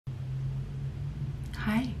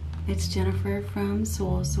Hi, it's Jennifer from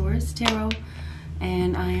Soul Source Tarot,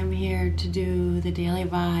 and I am here to do the daily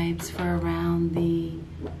vibes for around the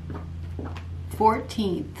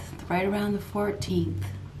 14th, right around the 14th.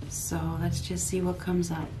 So let's just see what comes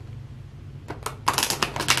up.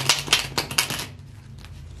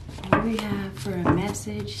 What do we have for a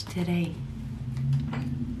message today?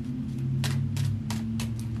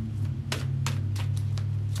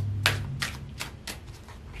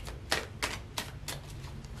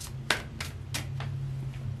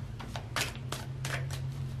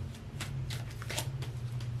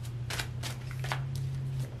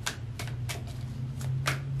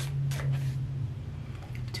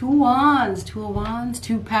 Two wands,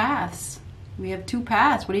 two paths. We have two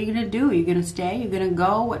paths. What are you going to do? You're going to stay? You're going to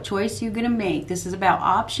go? What choice are you going to make? This is about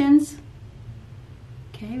options.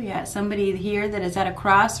 Okay, we got somebody here that is at a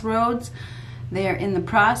crossroads. They're in the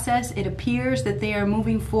process. It appears that they are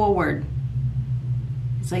moving forward.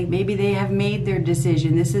 It's like maybe they have made their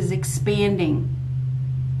decision. This is expanding.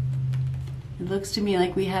 It looks to me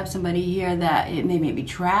like we have somebody here that they may be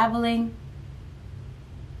traveling.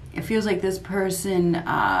 It feels like this person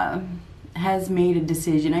has made a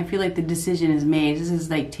decision. I feel like the decision is made. This is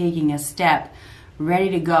like taking a step, ready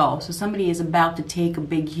to go. So somebody is about to take a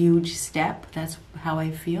big, huge step. That's how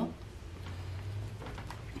I feel.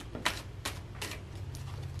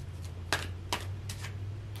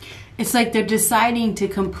 It's like they're deciding to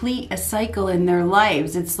complete a cycle in their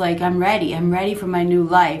lives. It's like, I'm ready. I'm ready for my new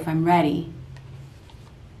life. I'm ready.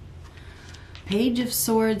 Page of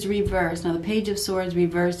Swords reversed. Now the Page of Swords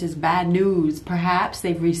reversed is bad news. Perhaps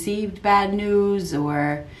they've received bad news,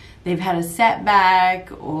 or they've had a setback,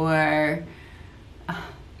 or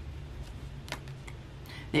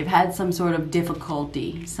they've had some sort of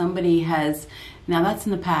difficulty. Somebody has, now that's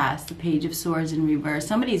in the past, the Page of Swords in reverse.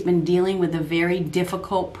 Somebody's been dealing with a very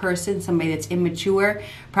difficult person, somebody that's immature,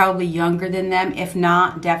 probably younger than them. If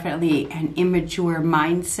not, definitely an immature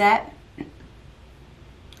mindset.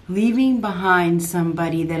 Leaving behind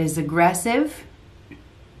somebody that is aggressive,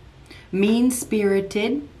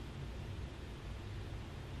 mean-spirited,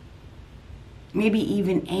 maybe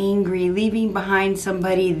even angry. Leaving behind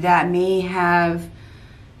somebody that may have,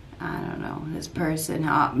 I don't know, this person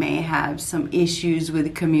may have some issues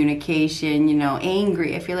with communication, you know,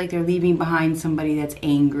 angry. I feel like they're leaving behind somebody that's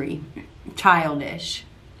angry, childish.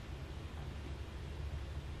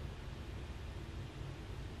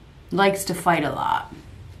 Likes to fight a lot.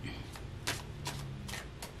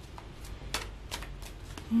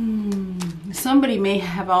 Somebody may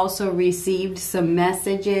have also received some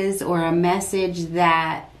messages, or a message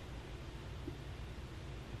that,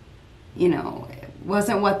 you know,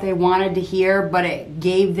 wasn't what they wanted to hear, but it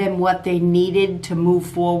gave them what they needed to move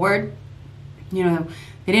forward. You know,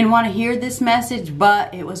 they didn't want to hear this message,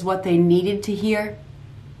 but it was what they needed to hear.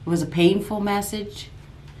 It was a painful message.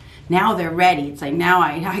 Now they're ready. It's like, now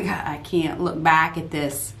I can't look back at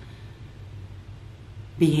this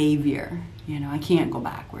behavior. You know, I can't go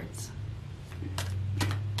backwards.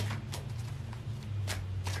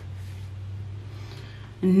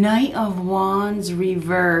 Knight of Wands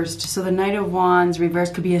reversed. So the Knight of Wands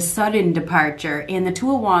reversed could be a sudden departure, and the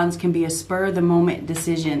Two of Wands can be a spur-of-the-moment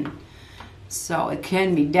decision. So it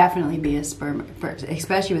can be definitely be a spur,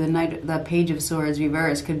 especially with the Page of Swords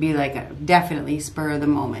reversed, could be like a definitely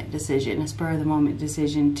spur-of-the-moment decision, a spur-of-the-moment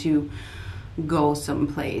decision to go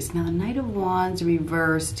someplace. Now the Knight of Wands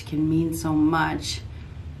reversed can mean so much.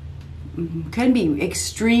 Can be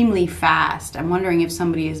extremely fast. I'm wondering if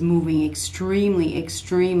somebody is moving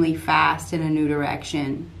extremely fast in a new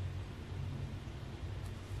direction.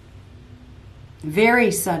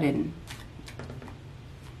 Very sudden.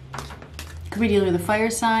 Could be dealing with a fire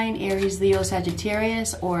sign, Aries, Leo,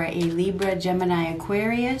 Sagittarius, or a Libra, Gemini,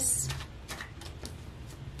 Aquarius.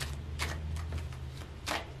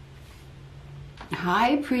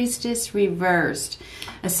 High Priestess reversed.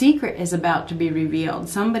 A secret is about to be revealed.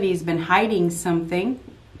 Somebody's been hiding something,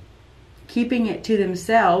 keeping it to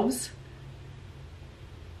themselves.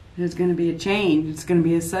 There's going to be a change. It's going to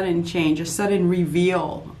be a sudden change, a sudden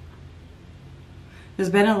reveal.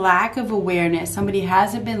 There's been a lack of awareness. Somebody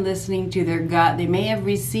hasn't been listening to their gut. They may have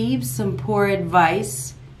received some poor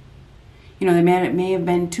advice. You know, they may have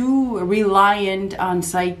been too reliant on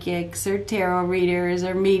psychics or tarot readers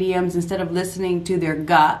or mediums instead of listening to their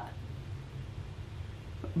gut.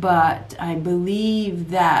 But I believe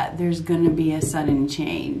that there's going to be a sudden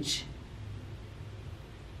change.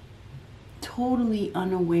 Totally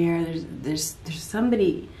unaware. There's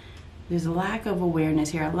somebody, there's a lack of awareness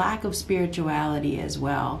here, a lack of spirituality as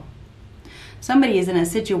well. Somebody is in a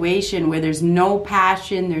situation where there's no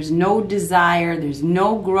passion, there's no desire, there's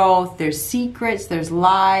no growth, there's secrets, there's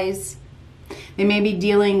lies. They may be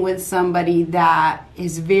dealing with somebody that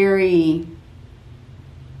is very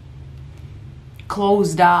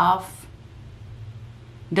closed off,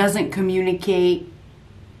 doesn't communicate,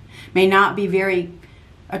 may not be very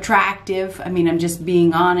attractive. I mean, I'm just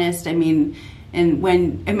being honest. I mean, and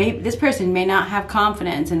when this person may not have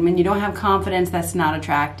confidence, and when you don't have confidence, that's not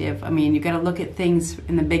attractive. I mean, you got to look at things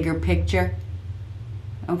in the bigger picture.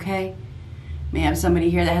 Okay? May have somebody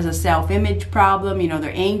here that has a self-image problem. You know,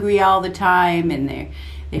 they're angry all the time, and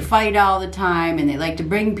they fight all the time, and they like to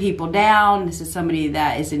bring people down. This is somebody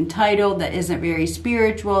that is entitled, that isn't very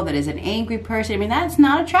spiritual, that is an angry person. I mean, that's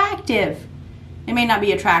not attractive. It may not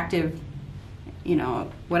be attractive, you know,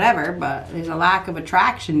 whatever, but there's a lack of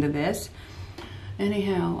attraction to this.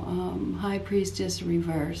 Anyhow, High Priestess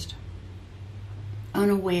reversed.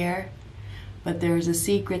 Unaware, but there's a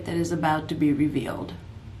secret that is about to be revealed.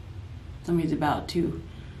 Somebody's about to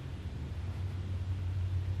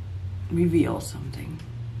reveal something.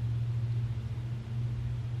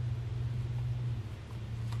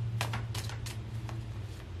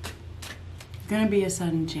 Gonna be a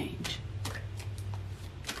sudden change.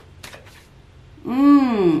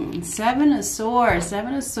 Seven of Swords.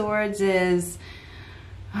 Seven of Swords is,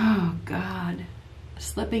 oh God,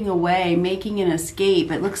 slipping away, making an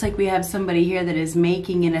escape. It looks like we have somebody here that is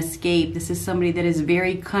making an escape. This is somebody that is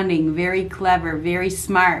very cunning, very clever, very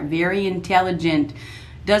smart, very intelligent,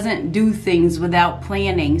 doesn't do things without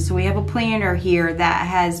planning. So we have a planner here that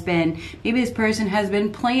has been, maybe this person has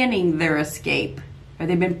been planning their escape, or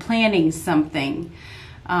they've been planning something.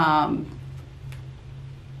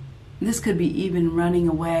 This could be even running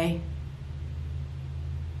away.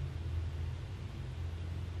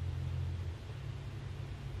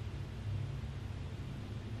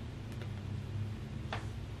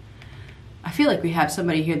 I feel like we have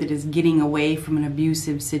somebody here that is getting away from an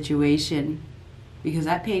abusive situation, because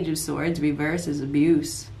that Page of Swords reverse is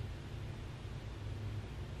abuse.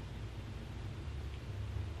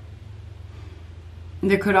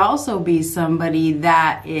 There could also be somebody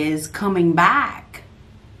that is coming back.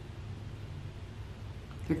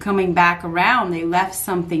 They're coming back around. They left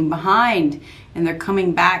something behind and they're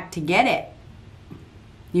coming back to get it.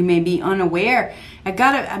 You may be unaware. I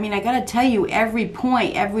gotta tell you every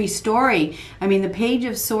point, every story. I mean, the Page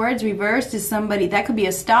of Swords reversed is somebody that could be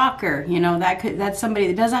a stalker. You know, that's somebody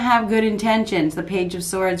that doesn't have good intentions. The Page of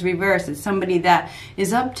Swords reversed is somebody that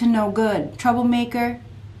is up to no good, troublemaker,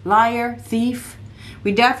 liar, thief.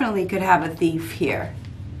 We definitely could have a thief here.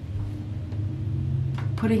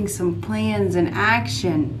 Putting some plans in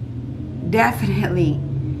action. Definitely.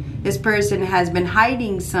 This person has been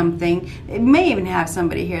hiding something. It may even have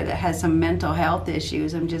somebody here that has some mental health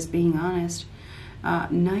issues. I'm just being honest.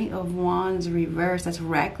 Knight of Wands reversed. That's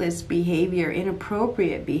reckless behavior,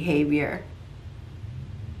 inappropriate behavior.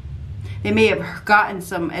 They may have gotten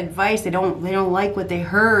some advice. They don't like what they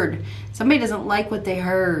heard. Somebody doesn't like what they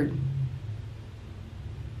heard.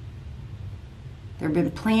 They've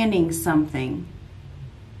been planning something.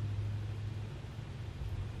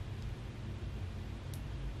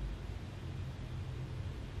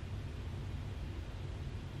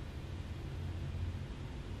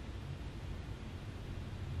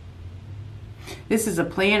 This is a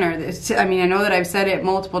planner. I mean, I know that I've said it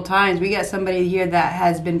multiple times. We got somebody here that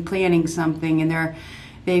has been planning something, and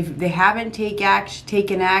they haven't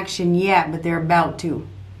taken action yet, but they're about to.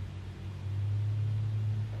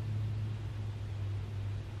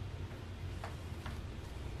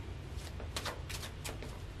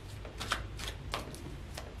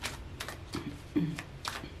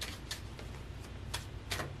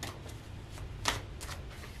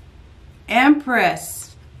 Empress.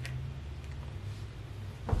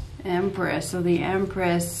 So the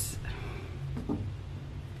Empress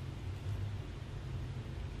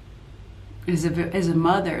is a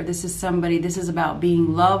mother. This is somebody, this is about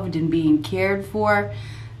being loved and being cared for.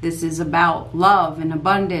 This is about love and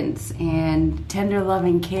abundance and tender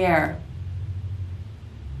loving care.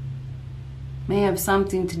 May have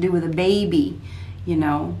something to do with a baby, you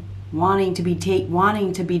know, wanting to be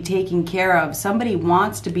taken care of. Somebody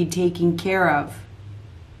wants to be taken care of.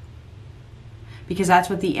 Because that's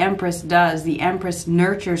what the Empress does. The Empress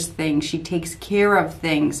nurtures things. She takes care of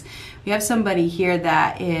things. We have somebody here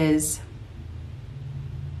that is,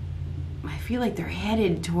 I feel like they're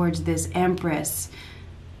headed towards this Empress.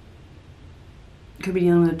 Could be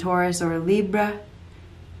dealing with a Taurus or a Libra.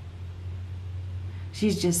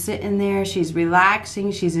 She's just sitting there. She's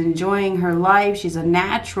relaxing. She's enjoying her life. She's a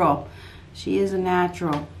natural. She is a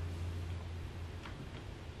natural.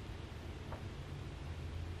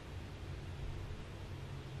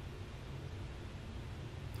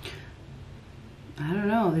 I don't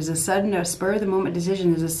know. There's a sudden, spur of the moment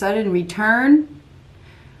decision. There's a sudden return,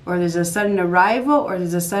 or there's a sudden arrival, or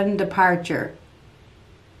there's a sudden departure.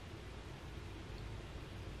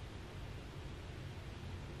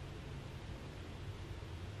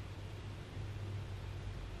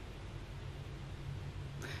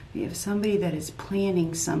 We have somebody that is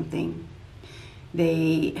planning something.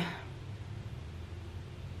 They're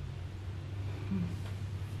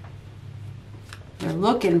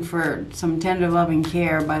looking for some tender loving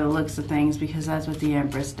care by the looks of things, because that's what the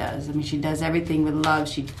Empress does. I mean, she does everything with love.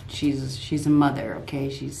 She's a mother, okay?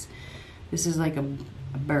 This is like a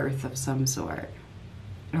birth of some sort.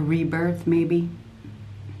 A rebirth, maybe.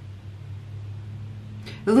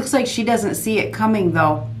 It looks like she doesn't see it coming,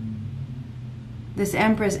 though. This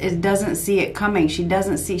Empress doesn't see it coming.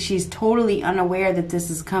 She's totally unaware that this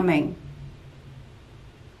is coming.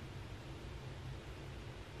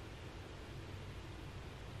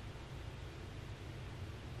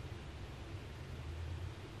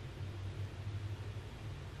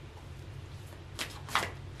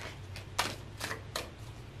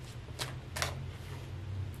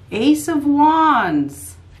 Ace of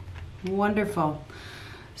Wands. Wonderful.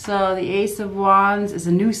 So the Ace of Wands is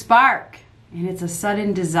a new spark. And it's a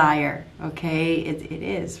sudden desire, okay? It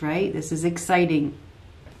is, right? This is exciting.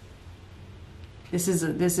 This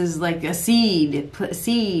is like a seed,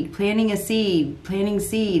 planting a seed, planting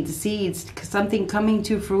seeds, something coming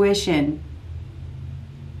to fruition.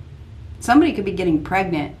 Somebody could be getting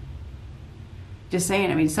pregnant. Just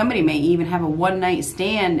saying, I mean, somebody may even have a one-night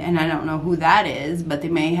stand, and I don't know who that is, but they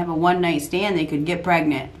may have a one-night stand, they could get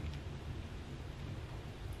pregnant.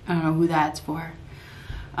 I don't know who that's for.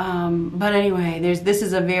 But anyway, this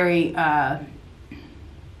is a very, I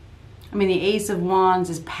mean, the Ace of Wands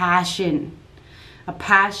is passion, a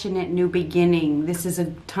passionate new beginning. This is a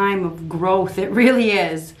time of growth. It really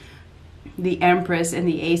is. The Empress and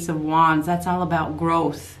the Ace of Wands, that's all about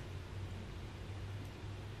growth.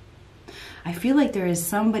 I feel like there is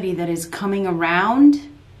somebody that is coming around.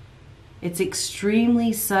 It's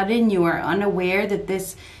extremely sudden. You are unaware that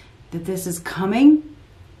this is coming.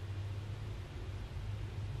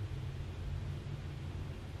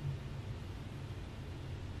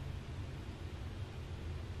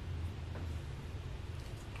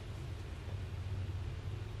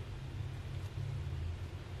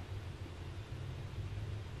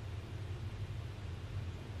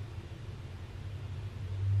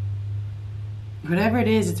 Whatever it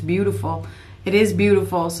is, it's beautiful. It is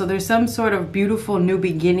beautiful. So there's some sort of beautiful new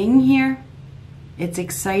beginning here. It's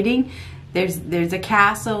exciting. There's a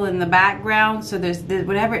castle in the background. So there's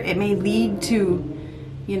whatever it may lead to,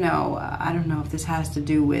 you know, I don't know if this has to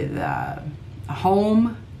do with a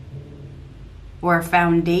home or a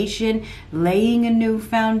foundation, laying a new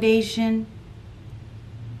foundation.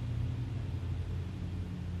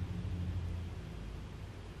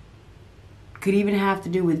 Could even have to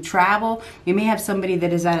do with travel. You may have somebody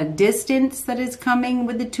that is at a distance that is coming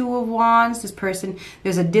with the Two of Wands. This person,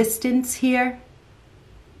 there's a distance here.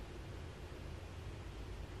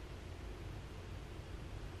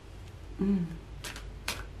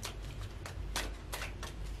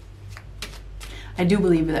 I do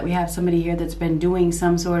believe that we have somebody here that's been doing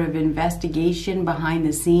some sort of investigation behind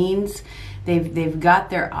the scenes. They've got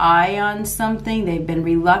their eye on something. They've been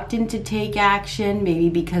reluctant to take action, maybe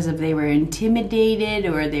because they were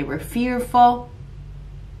intimidated or they were fearful.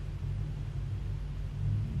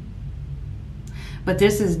 But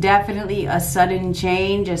this is definitely a sudden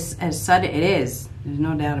change, as sudden it is. There's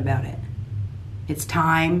no doubt about it. It's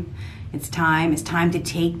time. It's time. It's time to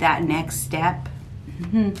take that next step.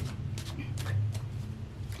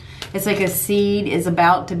 It's like a seed is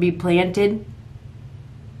about to be planted.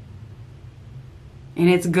 And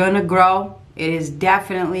it's gonna grow. It is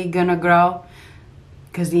definitely gonna grow.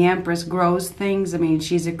 Because the Empress grows things. I mean,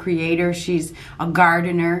 she's a creator. She's a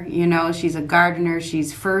gardener. You know, she's a gardener.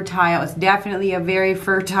 She's fertile. It's definitely a very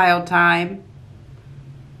fertile time.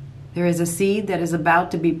 There is a seed that is about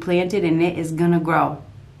to be planted, and it is gonna grow.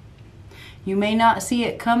 You may not see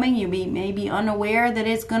it coming. You may be unaware that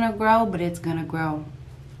it's gonna grow, but it's gonna grow.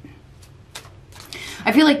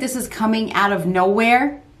 I feel like this is coming out of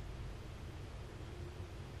nowhere.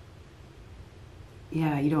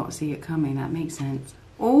 Yeah, you don't see it coming. That makes sense.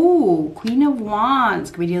 Oh, Queen of Wands.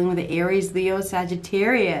 Could be dealing with the Aries, Leo,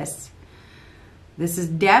 Sagittarius. This is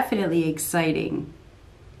definitely exciting.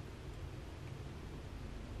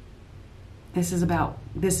 This is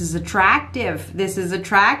attractive. This is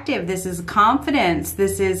attractive. This is confidence.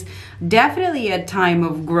 This is definitely a time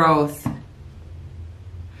of growth.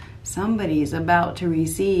 Somebody is about to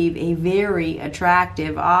receive a very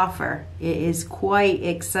attractive offer. It is quite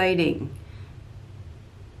exciting.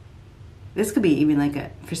 This could be even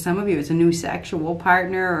like for some of you, it's a new sexual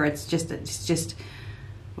partner, or it's just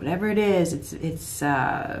whatever it is. It's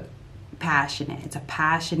passionate. It's a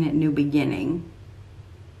passionate new beginning.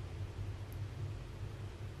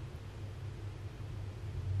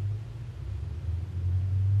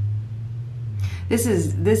 This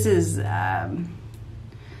is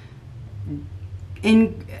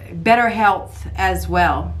in better health as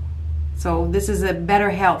well. So this is a better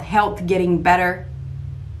health getting better.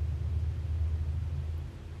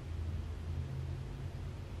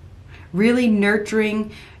 Really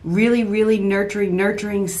nurturing, really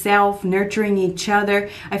nurturing self, nurturing each other.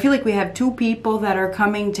 I feel like we have two people that are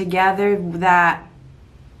coming together that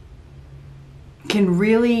can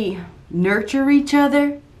really nurture each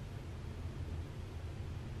other.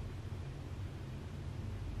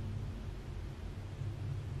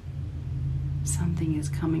 Something is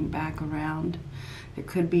coming back around. There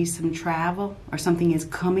could be some travel, or something is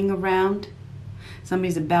coming around.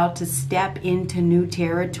 Somebody's about to step into new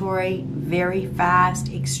territory very fast,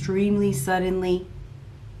 extremely suddenly.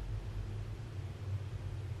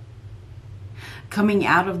 Coming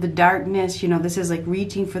out of the darkness, you know, this is like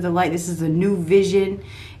reaching for the light. This is a new vision.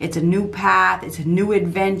 It's a new path. It's a new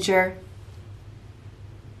adventure.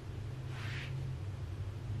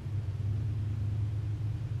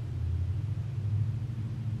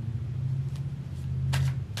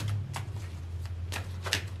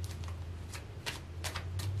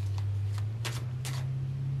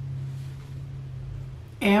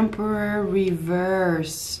 Emperor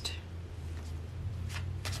reversed.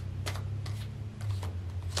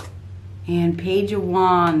 And Page of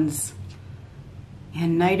Wands.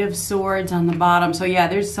 And Knight of Swords on the bottom. So yeah,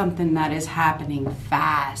 there's something that is happening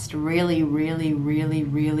fast. Really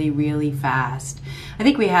fast. I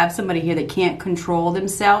think we have somebody here that can't control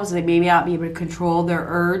themselves. They may not be able to control their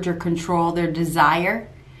urge or control their desire.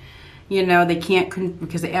 You know, they can't,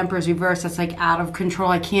 because the Emperor's reverse, that's like out of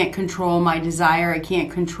control. I can't control my desire. I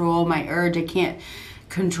can't control my urge. I can't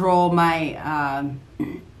control my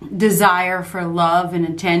desire for love and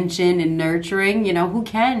attention and nurturing. You know, who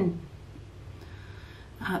can?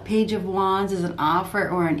 Page of Wands is an offer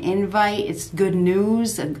or an invite. It's good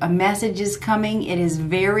news. A message is coming. It is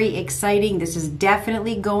very exciting. This is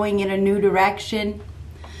definitely going in a new direction.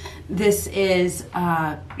 This is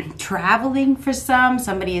traveling for some.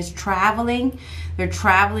 Somebody is traveling. They're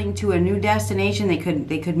traveling to a new destination.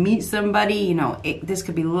 They could meet somebody. You know, this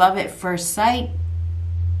could be love at first sight.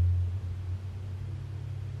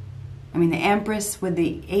 I mean, the Empress with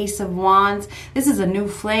the Ace of Wands. This is a new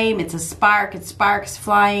flame. It's a spark. It's sparks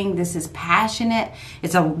flying. This is passionate.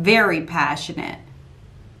 It's a very passionate.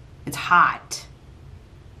 It's hot.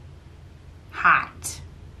 Hot.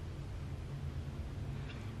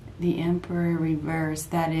 The Emperor reverse,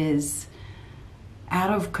 that is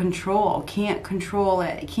out of control, can't control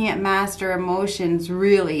it, can't master emotions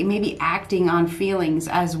really, maybe acting on feelings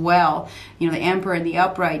as well. You know, the Emperor in the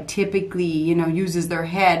upright typically, you know, uses their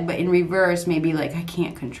head, but in reverse, maybe like, I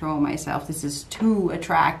can't control myself. This is too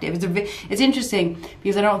attractive. It's interesting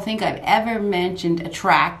because I don't think I've ever mentioned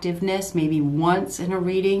attractiveness, maybe once in a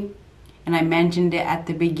reading. And I mentioned it at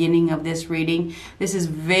the beginning of this reading. This is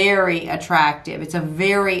very attractive. It's a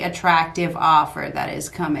very attractive offer that is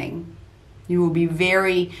coming. You will be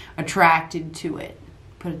very attracted to it.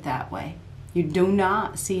 Put it that way. You do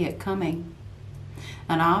not see it coming.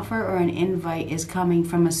 An offer or an invite is coming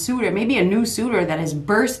from a suitor, maybe a new suitor that is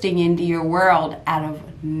bursting into your world out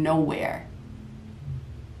of nowhere.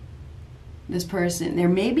 This person, there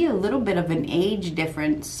may be a little bit of an age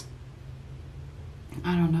difference.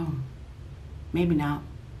 I don't know. Maybe not.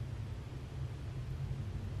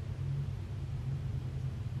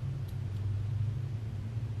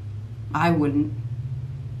 I wouldn't.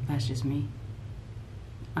 That's just me.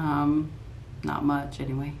 Not much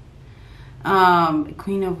anyway.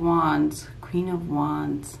 Queen of Wands. Queen of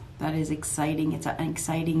Wands. That is exciting. It's an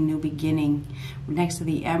exciting new beginning. Next to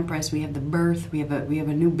the Empress, we have the birth. We have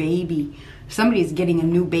a new baby. Somebody's getting a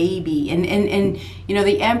new baby. And you know,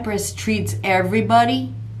 the Empress treats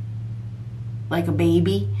everybody like a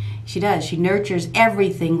baby. She does. She nurtures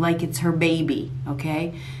everything like it's her baby.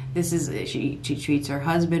 Okay, this is she treats her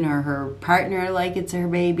husband or her partner like it's her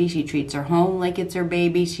baby. She treats her home like it's her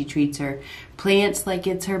baby. She treats her plants like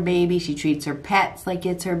it's her baby. She treats her pets like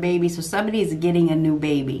it's her baby. So somebody is getting a new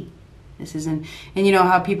baby. This isn't, and you know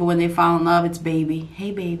how people when they fall in love, it's baby.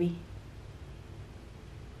 Hey baby.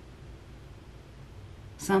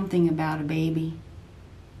 Something about a baby.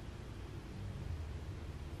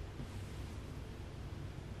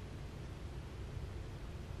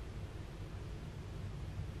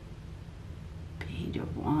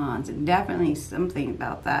 Wands. Definitely something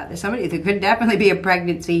about that. There could definitely be a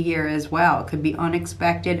pregnancy here as well. It could be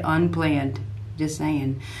unexpected, unplanned. Just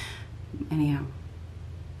saying. Anyhow.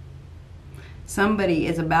 Somebody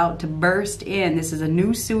is about to burst in. This is a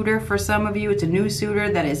new suitor for some of you. It's a new suitor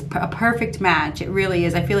that is a perfect match. It really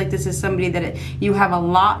is. I feel like this is somebody that you have a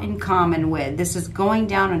lot in common with. This is going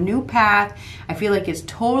down a new path. I feel like it's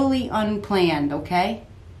totally unplanned, okay?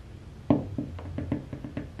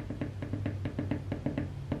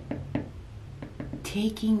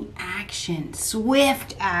 Taking action,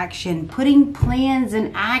 swift action, putting plans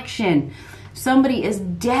in action. Somebody is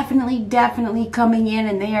definitely coming in,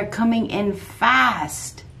 and they are coming in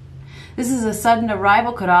fast. This is a sudden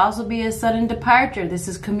arrival, could also be a sudden departure. This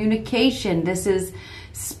is communication. This is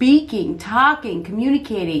speaking, talking,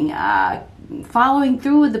 communicating, following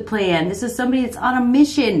through with the plan. This is somebody that's on a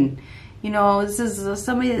mission. You know, this is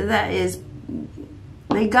somebody that is,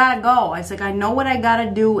 they gotta go. It's like, I know what I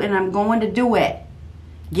gotta do, and I'm going to do it.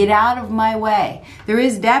 Get out of my way. There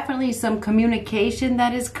is definitely some communication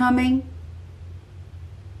that is coming.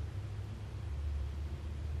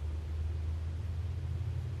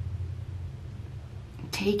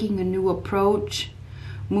 Taking a new approach,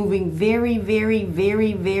 moving very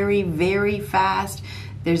fast.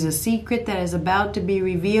 There's a secret that is about to be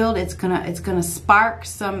revealed. It's gonna spark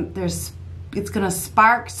some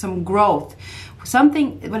growth.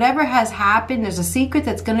 Something, whatever has happened, there's a secret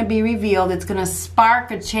that's gonna be revealed. It's gonna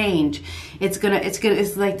spark a change. It's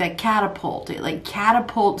like that catapult. It like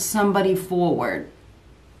catapults somebody forward.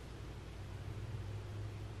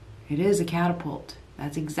 It is a catapult.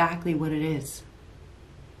 That's exactly what it is.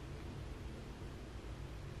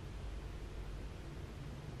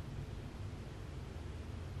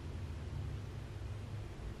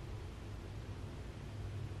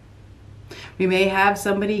 We may have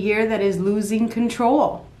somebody here that is losing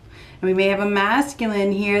control. And we may have a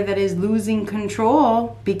masculine here that is losing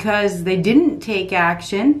control because they didn't take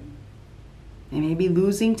action. They may be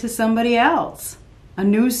losing to somebody else. A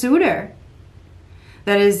new suitor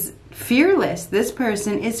that is fearless. This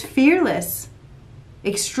person is fearless.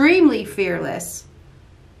 Extremely fearless.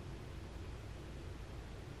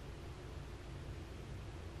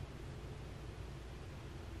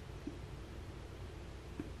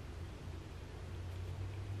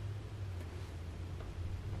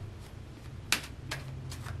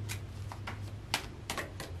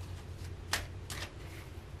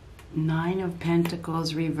 Nine of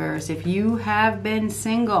Pentacles reverse. If you have been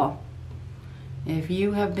single,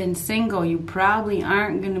 you probably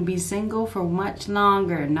aren't going to be single for much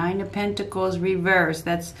longer. Nine of Pentacles reverse.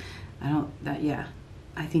 I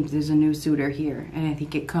think there's a new suitor here, and I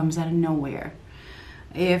think it comes out of nowhere.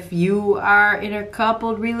 If you are in a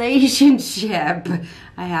coupled relationship,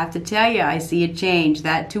 I have to tell you, I see a change.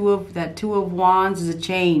 That two of Wands is a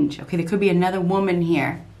change. Okay, there could be another woman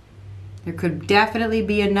here. There could definitely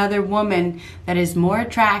be another woman that is more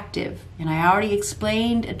attractive. And I already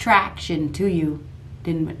explained attraction to you,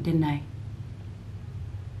 didn't I?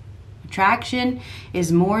 Attraction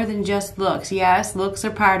is more than just looks. Yes, looks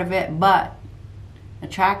are part of it, but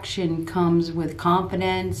attraction comes with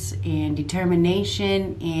confidence and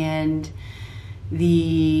determination and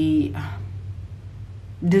the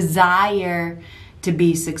desire to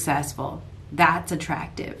be successful. That's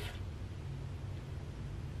attractive.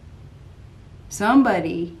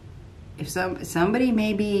 Somebody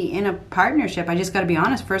may be in a partnership. I just got to be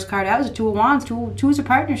honest. First card out is a Two of Wands. Twos are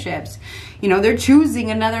partnerships. You know, they're choosing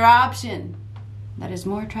another option that is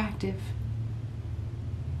more attractive.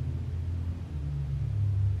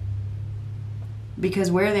 Because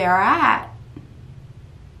where they are at,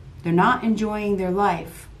 they're not enjoying their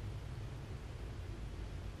life.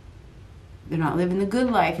 They're not living the good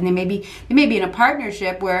life. And they may be in a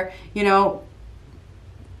partnership where, you know,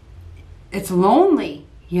 it's lonely,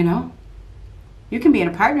 you know. You can be in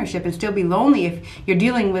a partnership and still be lonely if you're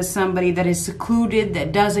dealing with somebody that is secluded,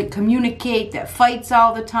 that doesn't communicate, that fights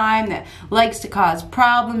all the time, that likes to cause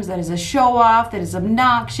problems, that is a show-off, that is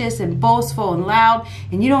obnoxious and boastful and loud,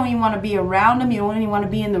 and you don't even want to be around them. You don't even want to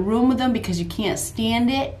be in the room with them because you can't stand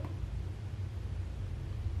it.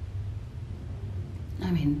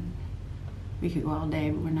 I mean, we could go all day,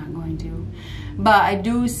 but we're not going to. But I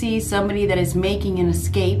do see somebody that is making an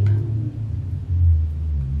escape.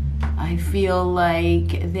 I feel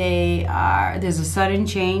like there's a sudden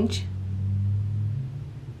change.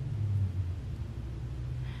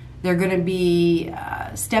 They're going to be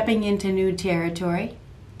stepping into new territory,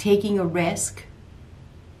 taking a risk,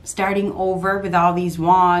 starting over with all these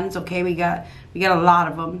wands. Okay, we got a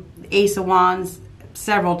lot of them. Ace of Wands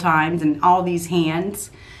several times and all these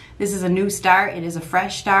hands. This is a new start. It is a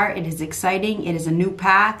fresh start. It is exciting. It is a new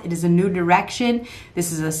path. It is a new direction.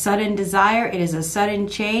 This is a sudden desire. It is a sudden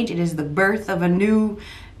change. It is the birth of a new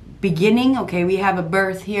beginning. Okay, we have a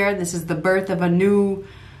birth here. This is the birth of a new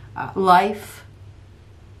life.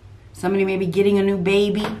 Somebody may be getting a new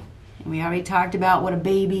baby. And we already talked about what a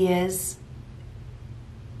baby is.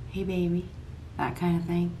 Hey, baby. That kind of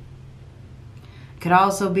thing. Could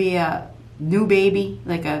also be a new baby,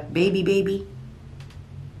 like a baby.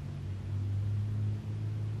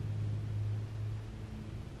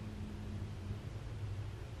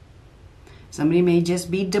 Somebody may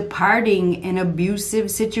just be departing an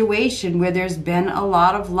abusive situation where there's been a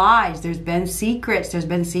lot of lies. There's been secrets. There's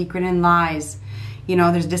been secret and lies. You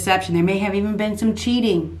know, there's deception. There may have even been some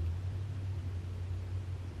cheating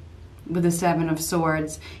with the Seven of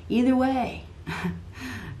Swords. Either way,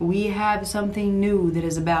 we have something new that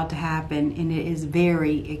is about to happen, and it is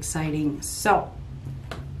very exciting. So,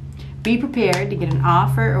 be prepared to get an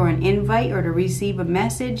offer or an invite or to receive a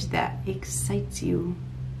message that excites you.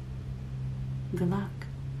 Good luck.